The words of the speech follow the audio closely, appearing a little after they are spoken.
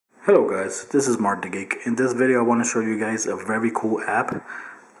Hello guys, this is Mark the Geek. In this video I want to show you guys a very cool app.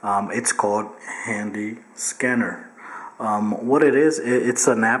 It's called Handy Scanner. What it is, it's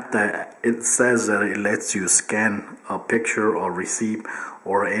an app that it says that it lets you scan a picture or receipt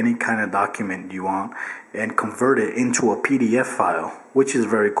or any kind of document you want and convert it into a PDF file, which is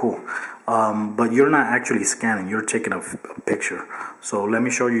very cool. But you're not actually scanning, you're taking a picture. So let me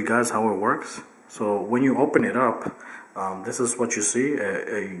show you guys how it works. So when you open it up, this is what you see,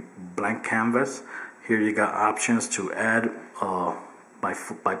 a blank canvas. Here you got options to add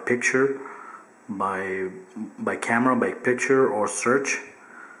by picture, by camera, by picture, or search.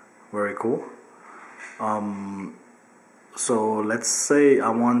 Very cool. So let's say I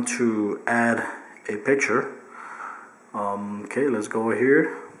want to add a picture. Okay, let's go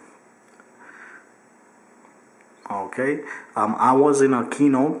here. Okay, I was in a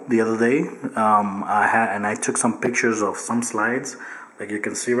keynote the other day. I took some pictures of some slides, like you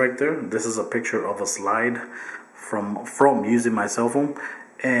can see right there. This is a picture of a slide from using my cell phone,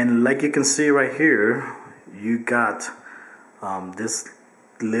 and like you can see right here, you got this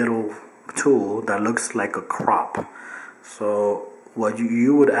little tool that looks like a crop. So what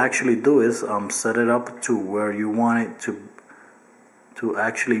you would actually do is set it up to where you want it to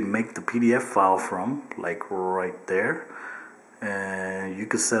actually make the PDF file from, like right there, and you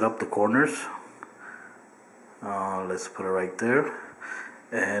can set up the corners. Let's put it right there.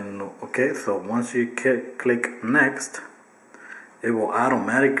 And okay, so once you click next, it will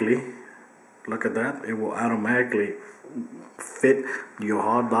automatically, look at that, it will automatically fit your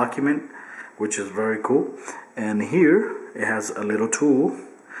hard document, which is very cool. And here it has a little tool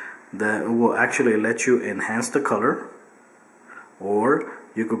that will actually let you enhance the color, or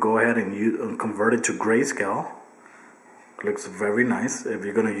you could go ahead and convert it to grayscale. Looks very nice. If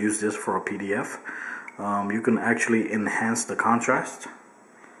you're going to use this for a PDF, you can actually enhance the contrast,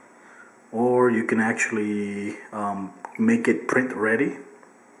 or you can actually make it print ready,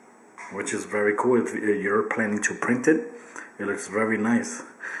 which is very cool. If you're planning to print it, it looks very nice.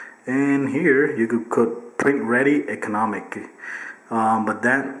 And here you could put print ready economic, but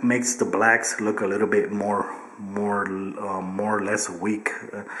that makes the blacks look a little bit more or less weak.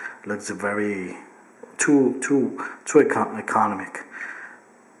 Looks very too economic.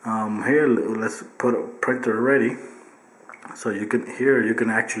 Here let's put a printer ready. So you can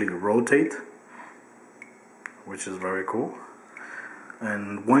actually rotate, which is very cool.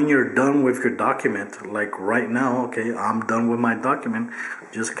 And when you're done with your document, like right now, okay, I'm done with my document,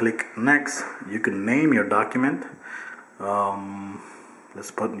 just click next. You can name your document. Let's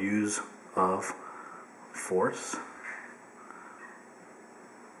put use of force.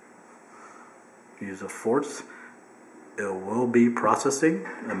 Use of force. It will be processing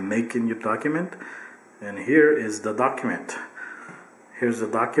and making your document. And here is the document. Here's the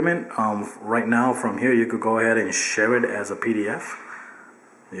document. Right now, from here, you could go ahead and share it as a PDF.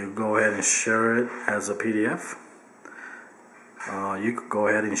 You go ahead and share it as a PDF. You could go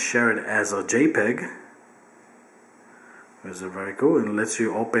ahead and share it as a JPEG. This is very cool, and it lets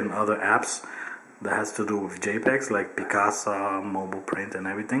you open other apps that has to do with JPEGs, like Picasa, Mobile Print, and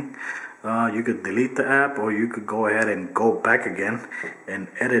everything. You could delete the app, or you could go ahead and go back again and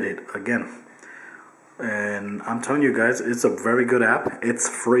edit it again. And I'm telling you guys, it's a very good app. It's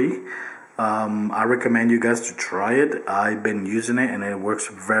free. I recommend you guys to try it. I've been using it and it works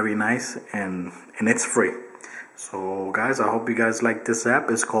very nice, and it's free. So guys, I hope you guys like this app.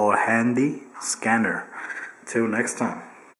 It's called Handy Scanner. Till next time.